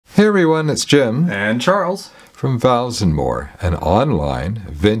Hey everyone, it's Jim and Charles from Valves & More, an online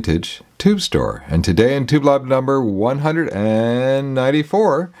vintage tube store. And today in Tube Lab number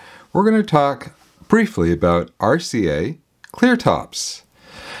 194, we're going to talk briefly about RCA clear tops.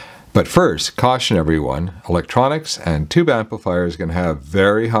 But first, caution everyone, electronics and tube amplifiers can have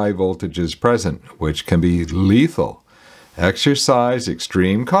very high voltages present, which can be lethal. Exercise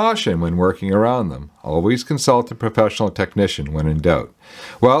extreme caution when working around them. Always consult a professional technician when in doubt.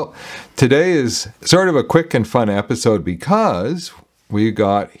 Well, today is sort of a quick and fun episode because we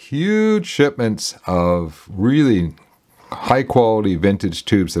got huge shipments of really high quality vintage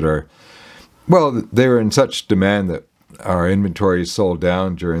tubes that are, well, they were in such demand that our inventory sold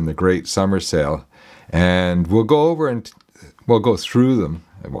down during the great summer sale. And we'll go over and we'll go through them.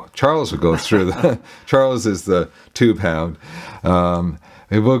 Well, Charles will go through them. Charles is the tube hound.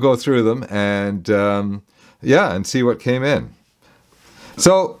 We'll go through them and and see what came in.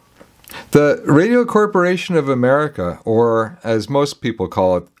 So, the Radio Corporation of America, or as most people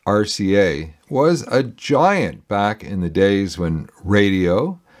call it, RCA, was a giant back in the days when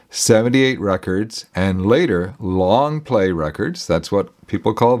radio, 78 records, and later long play records, that's what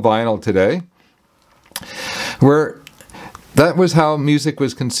people call vinyl today, that was how music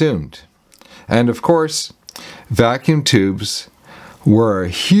was consumed. And of course, vacuum tubes were a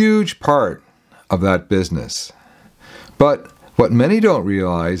huge part of that business. But what many don't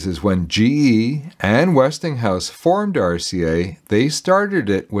realize is when GE and Westinghouse formed RCA, they started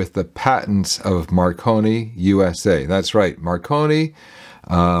it with the patents of Marconi USA. That's right, Marconi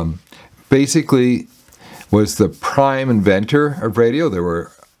basically was the prime inventor of radio. There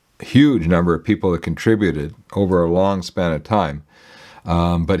were huge number of people that contributed over a long span of time.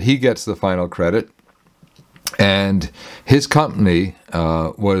 But he gets the final credit. And his company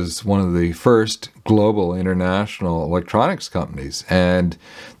was one of the first global international electronics companies. And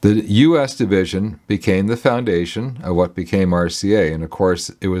the U.S. division became the foundation of what became RCA. And of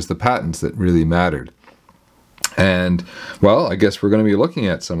course, it was the patents that really mattered. And, well, I guess we're going to be looking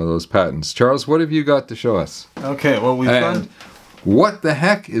at some of those patents. Charles, what have you got to show us? Okay, well, we've got... What the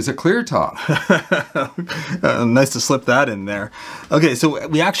heck is a clear top? Nice to slip that in there. Okay, so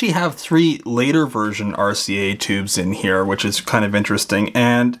we actually have 3 later version RCA tubes in here, which is kind of interesting.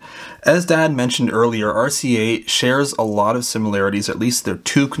 And as Dad mentioned earlier, RCA shares a lot of similarities, at least their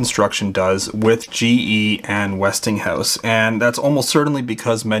tube construction does, with GE and Westinghouse. And that's almost certainly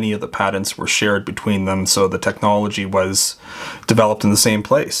because many of the patents were shared between them, so the technology was developed in the same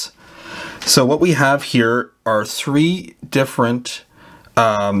place. So what we have here are 3 different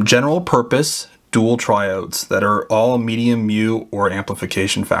general purpose dual triodes that are all medium mu or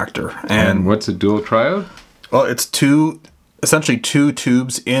amplification factor. And what's a dual triode? Well, it's essentially two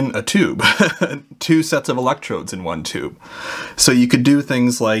tubes in a tube, 2 sets of electrodes in one tube. So you could do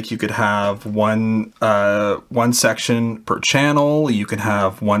things like you could have one section per channel. You could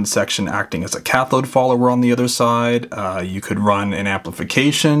have one section acting as a cathode follower on the other side. You could run an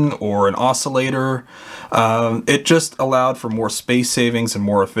amplification or an oscillator. It just allowed for more space savings and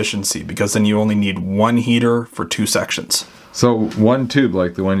more efficiency because then you only need one heater for 2 sections. So one tube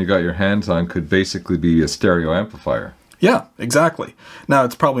like the one you got your hands on could basically be a stereo amplifier. Yeah, exactly. Now,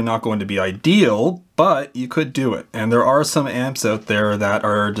 it's probably not going to be ideal, but you could do it. And there are some amps out there that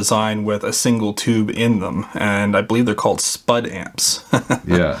are designed with a single tube in them, and I believe they're called spud amps.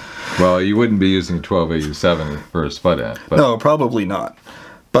 Yeah. Well, you wouldn't be using a 12AU7 for a spud amp. But... No, probably not.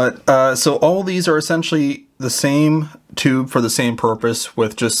 But so all these are essentially the same tube for the same purpose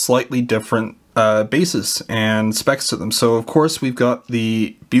with just slightly different bases and specs to them. So, of course, we've got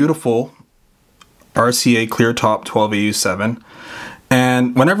the beautiful RCA clear top 12AU7,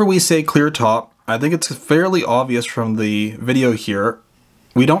 and whenever we say clear top, I think it's fairly obvious from the video here,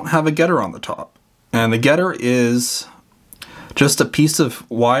 we don't have a getter on the top, and the getter is just a piece of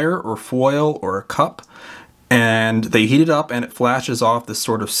wire or foil or a cup, and they heat it up and it flashes off this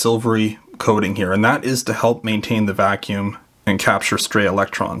sort of silvery coating here, and that is to help maintain the vacuum and capture stray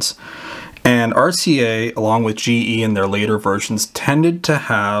electrons. And RCA, along with GE in their later versions, tended to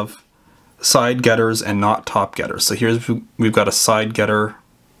have side getters and not top getters. So here's we've got a side getter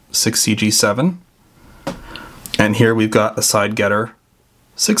 6CG7, and here we've got a side getter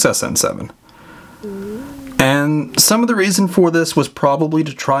 6SN7. And some of the reason for this was probably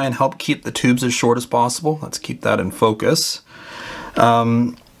to try and help keep the tubes as short as possible. Let's keep that in focus.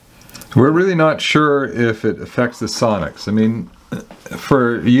 We're really not sure if it affects the sonics. I mean,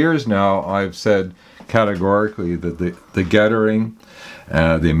 for years now I've said categorically that the gettering,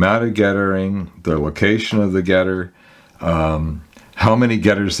 the amount of gettering, the location of the getter, how many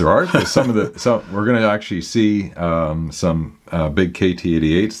getters there are, because we're going to actually see some big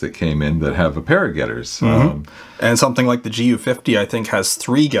KT88s that came in that have a pair of getters. And something like the GU50, I think, has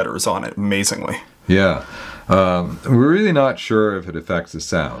 3 getters on it, amazingly. Yeah. We're really not sure if it affects the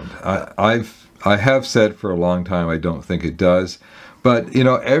sound. I have said for a long time I don't think it does. But, you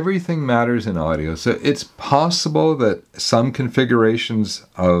know, everything matters in audio. So it's possible that some configurations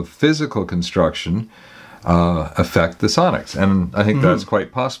of physical construction affect the sonics. And I think that's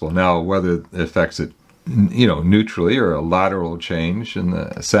quite possible. Now, whether it affects it, you know, neutrally or a lateral change in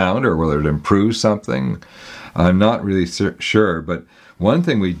the sound, or whether it improves something, I'm not really sure. But one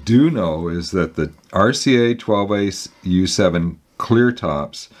thing we do know is that the RCA 12A U7 clear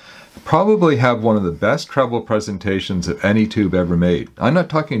tops probably have one of the best treble presentations of any tube ever made. I'm not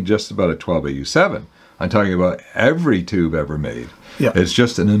talking just about a 12A U7. I'm talking about every tube ever made. Yeah. It's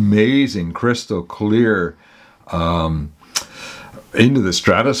just an amazing, crystal clear into the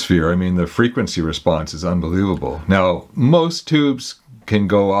stratosphere. I mean, the frequency response is unbelievable. Now, most tubes can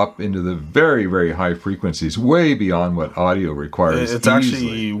go up into the very, very high frequencies, way beyond what audio requires. It's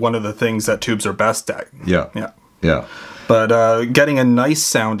actually one of the things that tubes are best at. Yeah. Yeah. Yeah. But getting a nice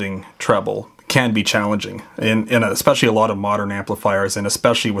sounding treble can be challenging, especially a lot of modern amplifiers, and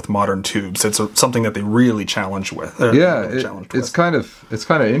especially with modern tubes. It's something that they really challenge with. It's kind of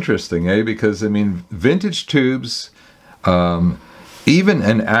interesting, Because I mean, vintage tubes, even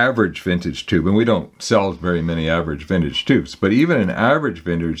an average vintage tube, and we don't sell very many average vintage tubes, but even an average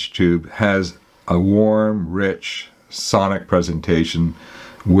vintage tube has a warm, rich sonic presentation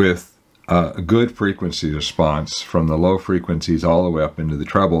with a good frequency response from the low frequencies all the way up into the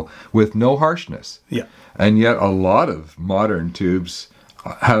treble with no harshness. Yeah. And yet a lot of modern tubes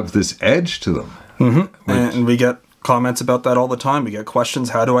have this edge to them. And we get comments about that all the time. We get questions,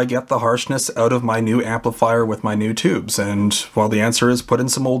 how do I get the harshness out of my new amplifier with my new tubes? And, well, the answer is put in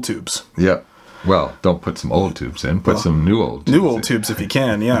some old tubes. Yeah. Well, don't put some old tubes in. Put some new old tubes New old tubes if you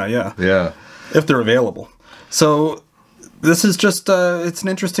can, yeah. Yeah. If they're available. So this is just, it's an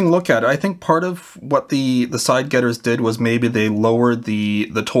interesting look at it. I think part of what the side getters did was maybe they lowered the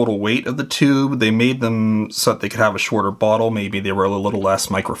total weight of the tube. They made them so that they could have a shorter bottle. Maybe they were a little less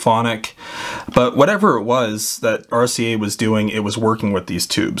microphonic. But whatever it was that RCA was doing, it was working with these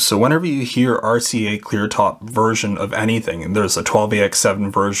tubes. So whenever you hear RCA clear top version of anything, and there's a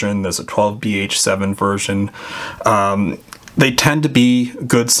 12AX7 version, there's a 12BH7 version, they tend to be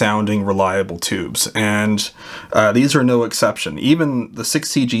good sounding, reliable tubes, and these are no exception. Even the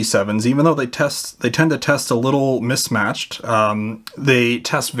 6CG7s, even though they tend to test a little mismatched, they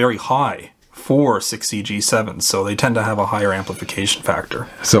test very high for 6CG7s, so they tend to have a higher amplification factor.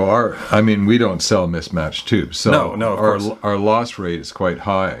 So we don't sell mismatched tubes, so no, of course. Our loss rate is quite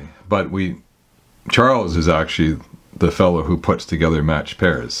high, but Charles is actually the fellow who puts together matched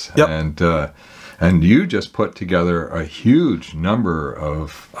pairs. Yep. And you just put together a huge number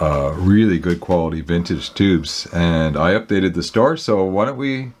of really good quality vintage tubes, and I updated the store, so why don't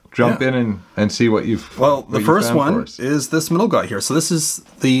we jump in and see what you've the first one is this middle guy here. So this is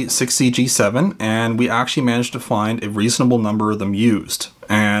the 6CG7, and we actually managed to find a reasonable number of them used.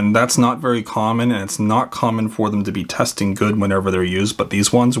 And that's not very common, and it's not common for them to be testing good whenever they're used, but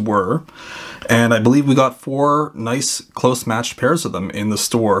these ones were. And I believe we got 4 nice close matched pairs of them in the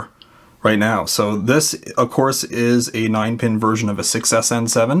store right now. So this, of course, is a 9-pin version of a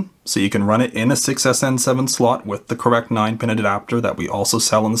 6SN7. So you can run it in a 6SN7 slot with the correct 9-pin adapter that we also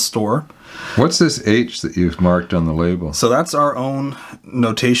sell in the store. What's this H that you've marked on the label? So that's our own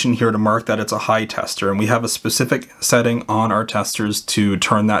notation here to mark that it's a high tester. And we have a specific setting on our testers to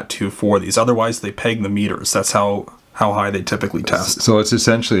turn that to for these. Otherwise, they peg the meters. That's how high they typically test. So it's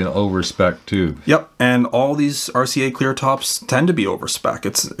essentially an over-spec tube. Yep, and all these RCA clear tops tend to be over-spec.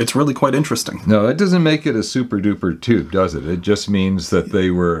 It's really quite interesting. No, that doesn't make it a super-duper tube, does it? It just means that they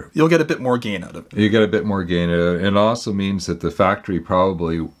were... You'll get a bit more gain out of it. You get a bit more gain out of it. It also means that the factory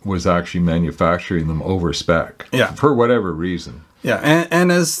probably was actually manufacturing them over-spec. Yeah. For whatever reason. Yeah,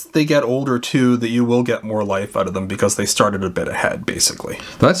 and as they get older too, that you will get more life out of them because they started a bit ahead, basically.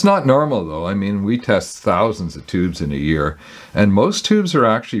 That's not normal, though. I mean, we test thousands of tubes in a year, and most tubes are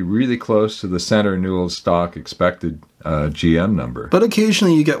actually really close to the center Newell stock expected GM number. But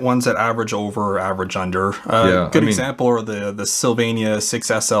occasionally you get ones that average over or average under. Good example are the Sylvania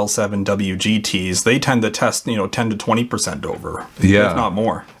 6SL7 WGTs. They tend to test 10 to 20% over, if not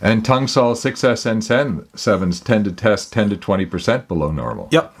more. And Tungsol 6SN7s tend to test 10 to 20% below normal.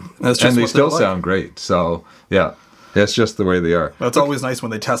 Yep. That's just and they still sound great. So, yeah. That's just the way they are. That's always nice when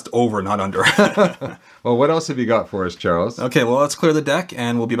they test over, not under. Well, what else have you got for us, Charles? Okay, well, let's clear the deck,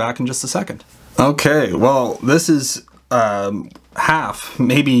 and we'll be back in just a second. Okay, well, this is half,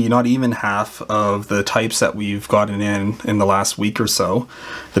 maybe not even half of the types that we've gotten in the last week or so.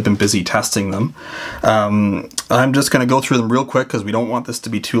 They've been busy testing them. I'm just going to go through them real quick because we don't want this to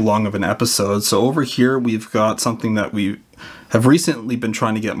be too long of an episode. So over here we've got something that we have recently been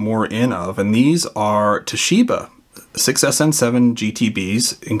trying to get more in of, and these are Toshiba 6SN7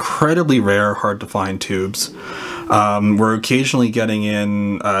 GTBs, incredibly rare, hard to find tubes. We're occasionally getting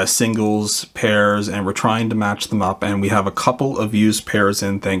in singles, pairs, and we're trying to match them up, and we have a couple of used pairs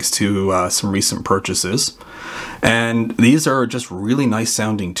in thanks to some recent purchases. And these are just really nice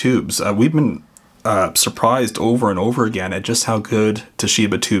sounding tubes. We've been surprised over and over again at just how good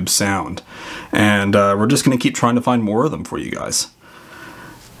Toshiba tubes sound. And we're just going to keep trying to find more of them for you guys.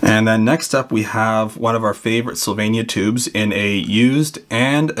 And then next up we have one of our favorite Sylvania tubes in a used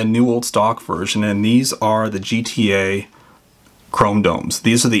and a new old stock version, and these are the GTA chrome domes.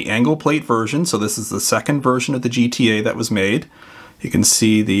 These are the angle plate version, so this is the second version of the GTA that was made. You can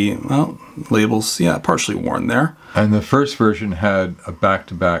see the, well, labels, yeah, partially worn there. And the first version had a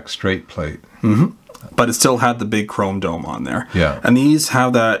back-to-back straight plate. Mm-hmm. But it still had the big chrome dome on there. Yeah. And these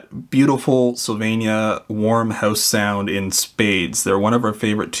have that beautiful Sylvania warm house sound in spades. They're one of our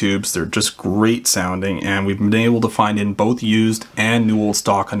favorite tubes. They're just great sounding, and we've been able to find in both used and new old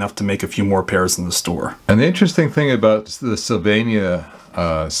stock enough to make a few more pairs in the store. And the interesting thing about the Sylvania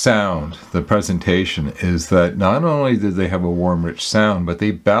sound, the presentation, is that not only did they have a warm, rich sound, but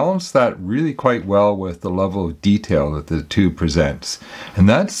they balanced that really quite well with the level of detail that the tube presents. And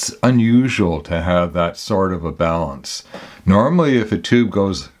that's unusual to have that sort of a balance. Normally, if a tube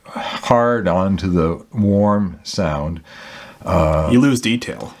goes hard onto the warm sound, you lose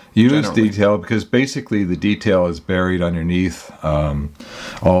detail. You lose detail because basically the detail is buried underneath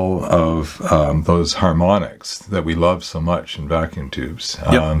all of those harmonics that we love so much in vacuum tubes.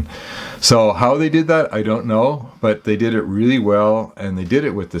 Yep. So how they did that, I don't know, but they did it really well, and they did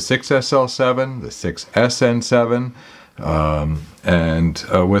it with the 6SL7, the 6SN7,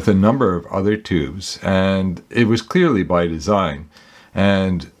 and with a number of other tubes, and it was clearly by design.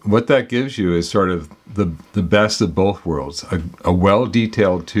 And what that gives you is sort of the best of both worlds. A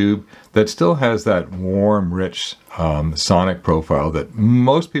well-detailed tube that still has that warm, rich sonic profile that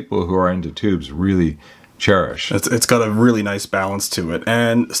most people who are into tubes really cherish. It's got a really nice balance to it.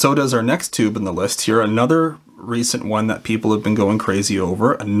 And so does our next tube in the list here. Another recent one that people have been going crazy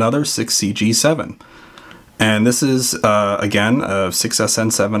over, another 6CG7. And this is, again, a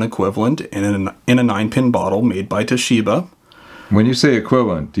 6SN7 equivalent in a 9-pin bottle made by Toshiba. When you say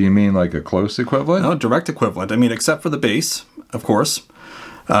equivalent, do you mean like a close equivalent? No, direct equivalent. I mean, except for the base, of course.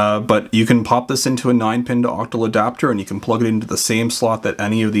 But you can pop this into a 9-pin to octal adapter, and you can plug it into the same slot that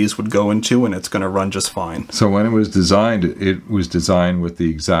any of these would go into, and it's going to run just fine. So when it was designed with the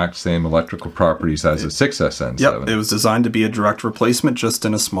exact same electrical properties as a 6SN7. Yep, it was designed to be a direct replacement, just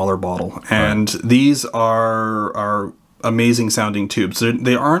in a smaller bottle. And these are amazing sounding tubes.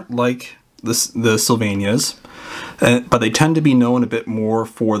 They aren't like the Sylvanias. But they tend to be known a bit more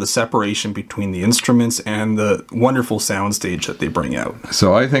for the separation between the instruments and the wonderful soundstage that they bring out.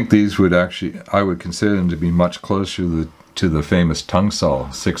 So I think these would actually, I would consider them to be much closer to the famous Tungsol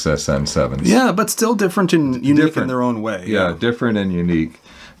 6SN7s. Yeah, but still different and unique in their own way. Yeah, different and unique.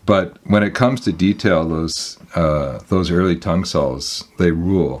 But when it comes to detail, those early Tungsols, they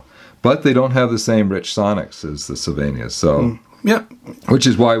rule. But they don't have the same rich sonics as the Sylvanias, so... Yeah. Which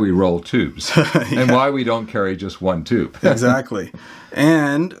is why we roll tubes. And why we don't carry just one tube. Exactly.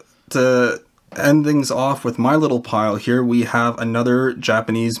 And to end things off with my little pile here, we have another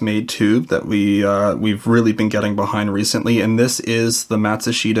Japanese-made tube that we've really been getting behind recently, and this is the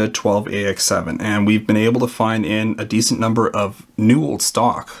Matsushita 12AX7. And we've been able to find in a decent number of new old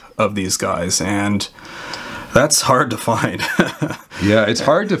stock of these guys, and that's hard to find. Yeah, it's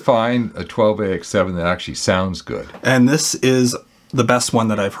hard to find a 12AX7 that actually sounds good. And this is the best one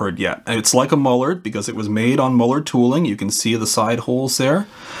that I've heard yet. It's like a Mullard because it was made on Mullard tooling. You can see the side holes there.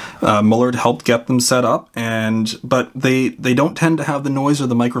 Mullard helped get them set up, but they don't tend to have the noise or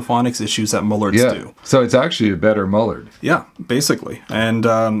the microphonics issues that Mullards do. So it's actually a better Mullard. Yeah, basically. And,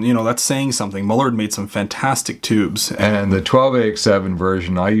 that's saying something. Mullard made some fantastic tubes. And the 12AX7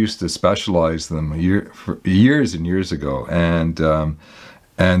 version, I used to specialize them years and years ago,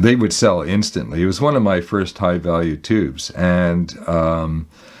 and they would sell instantly. It was one of my first high-value tubes, and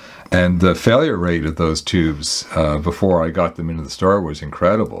the failure rate of those tubes before I got them into the store was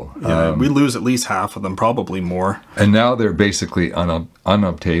incredible. Yeah, we lose at least half of them, probably more. And now they're basically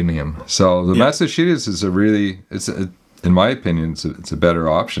unobtainium. So the Matsushitas is in my opinion, it's a better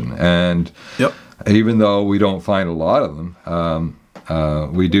option. And even though we don't find a lot of them,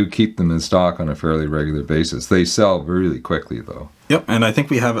 we do keep them in stock on a fairly regular basis. They sell really quickly, though. Yep, and I think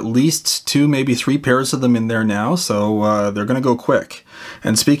we have at least 2, maybe 3 pairs of them in there now, so they're going to go quick.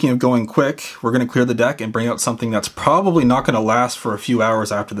 And speaking of going quick, we're going to clear the deck and bring out something that's probably not going to last for a few hours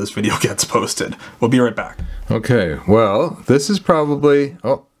after this video gets posted. We'll be right back. Okay, well, this is probably...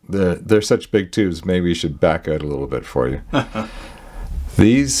 Oh, they're such big tubes. Maybe we should back out a little bit for you.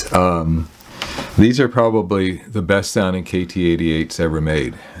 These are probably the best sounding KT88s ever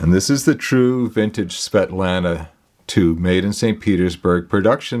made. And this is the true vintage Svetlana tube made in St. Petersburg.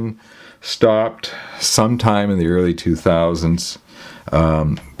 Production stopped sometime in the early 2000s.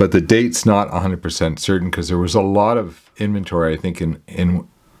 But the date's not 100% certain because there was a lot of inventory, I think, in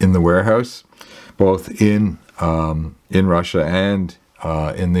the warehouse, both in Russia and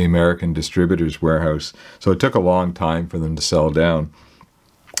in the American distributor's warehouse. So it took a long time for them to sell down.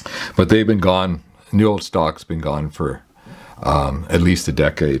 But they've been gone, new old stock's been gone for at least a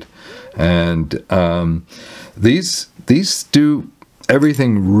decade. And these do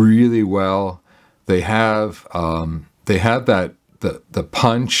everything really well. They have that the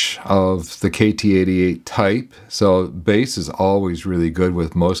punch of the KT88 type. So bass is always really good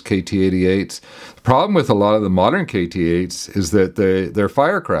with most KT88s. The problem with a lot of the modern KT8s is that they're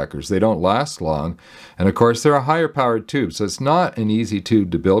firecrackers. They don't last long. And of course, they're a higher powered tube, so it's not an easy tube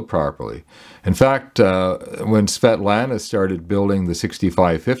to build properly. In fact, when Svetlana started building the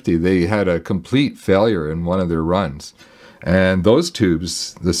 6550, they had a complete failure in one of their runs. And those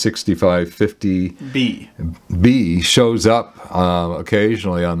tubes, the 6550B shows up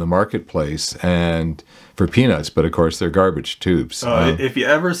occasionally on the marketplace and for peanuts, but of course they're garbage tubes. If you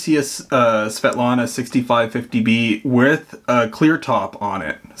ever see a Svetlana 6550B with a clear top on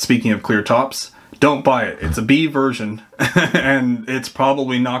it, speaking of clear tops, don't buy it. It's a B version, and it's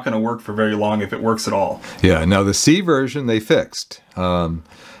probably not going to work for very long if it works at all. Yeah, now the C version they fixed.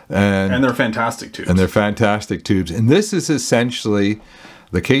 And they're fantastic tubes. And they're fantastic tubes. And this is essentially,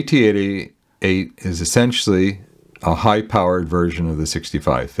 the KT88 is essentially a high-powered version of the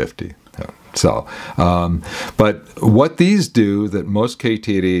 6550. So, but what these do that most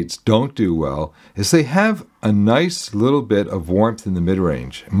KT88s don't do well is they have a nice little bit of warmth in the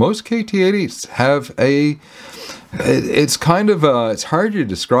mid-range. Most KT88s have it's kind of it's hard to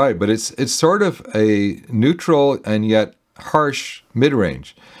describe, but it's sort of a neutral and yet harsh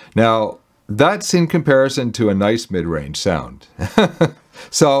mid-range. Now, that's in comparison to a nice mid-range sound.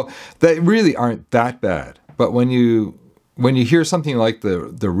 So they really aren't that bad. But when you hear something like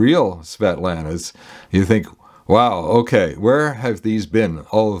the real Svetlanas, you think, wow, okay, where have these been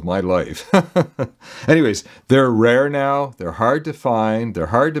all of my life? Anyways, they're rare now. They're hard to find. They're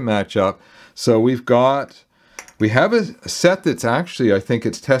hard to match up. So we have a set that's actually, I think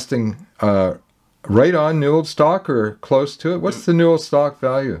it's testing right on new old stock or close to it. What's the new old stock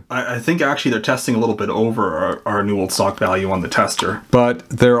value? I think actually they're testing a little bit over our new old stock value on the tester. But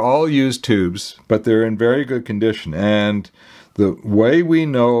they're all used tubes, but they're in very good condition. And the way we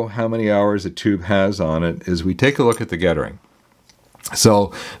know how many hours a tube has on it is we take a look at the gettering.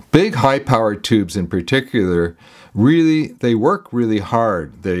 So big high-powered tubes in particular, they work really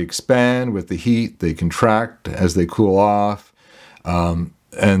hard. They expand with the heat, they contract as they cool off.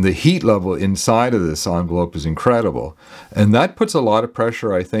 And the heat level inside of this envelope is incredible. And that puts a lot of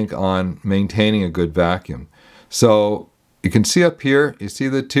pressure, I think, on maintaining a good vacuum. So you can see up here, you see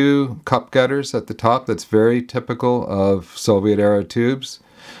the 2 cup getters at the top. That's very typical of Soviet-era tubes.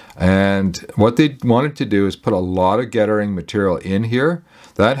 And what they wanted to do is put a lot of gettering material in here.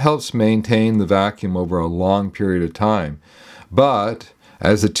 That helps maintain the vacuum over a long period of time. But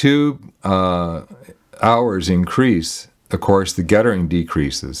as the tube hours increase, of course, the gettering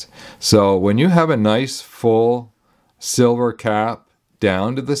decreases. So when you have a nice full silver cap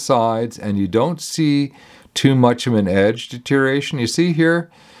down to the sides and you don't see too much of an edge deterioration, you see here,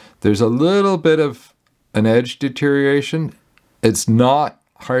 there's a little bit of an edge deterioration. It's not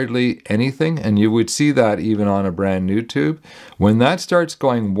hardly anything, and you would see that even on a brand new tube. When that starts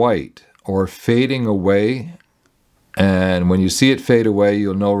going white or fading away, and when you see it fade away,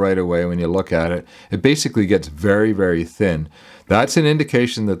 you'll know right away when you look at it. It basically gets very, very thin. That's an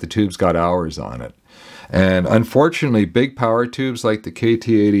indication that the tube's got hours on it. And unfortunately, big power tubes like the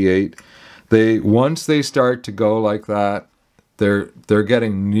KT88, once they start to go like that, they're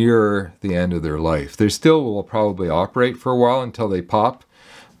getting nearer the end of their life. They still will probably operate for a while until they pop,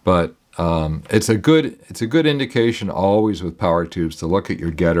 but it's a good indication always with power tubes to look at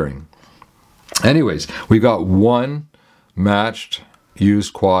your gettering. Anyways, we got 1 matched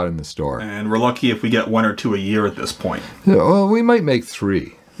used quad in the store. And we're lucky if we get 1 or 2 a year at this point. Well, we might make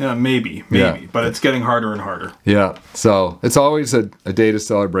 3. Yeah, maybe. Yeah. But it's getting harder and harder. Yeah, so it's always a day to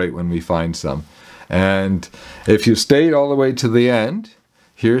celebrate when we find some. And if you stayed all the way to the end,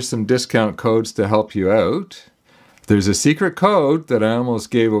 here's some discount codes to help you out. There's a secret code that I almost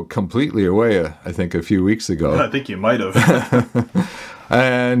gave completely away, I think, a few weeks ago. I think you might have.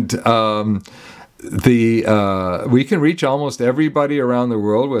 And we can reach almost everybody around the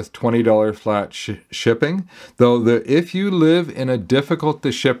world with $20 flat shipping. Though if you live in a difficult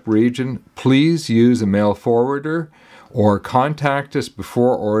to ship region, please use a mail forwarder or contact us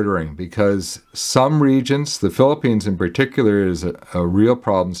before ordering, because some regions, the Philippines in particular, is a real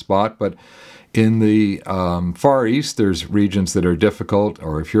problem spot, but in the Far East, there's regions that are difficult,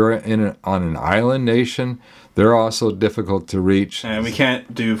 or if you're on an island nation, they're also difficult to reach. And we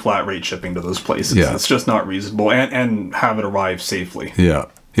can't do flat rate shipping to those places. Yeah. It's just not reasonable, and have it arrive safely. Yeah,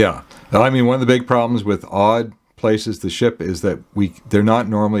 yeah. I mean, one of the big problems with odd places to ship is that they're not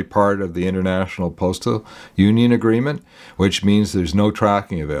normally part of the International Postal Union agreement, which means there's no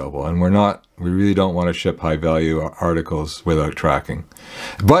tracking available, and we really don't want to ship high value articles without tracking.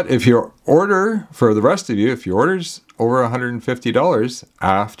 But if your order, for the rest of you, if your order's over $150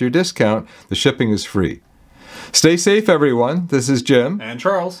 after discount, the shipping is free. Stay safe, everyone. This is Jim And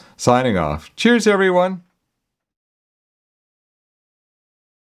Charles. signing off. Cheers, everyone.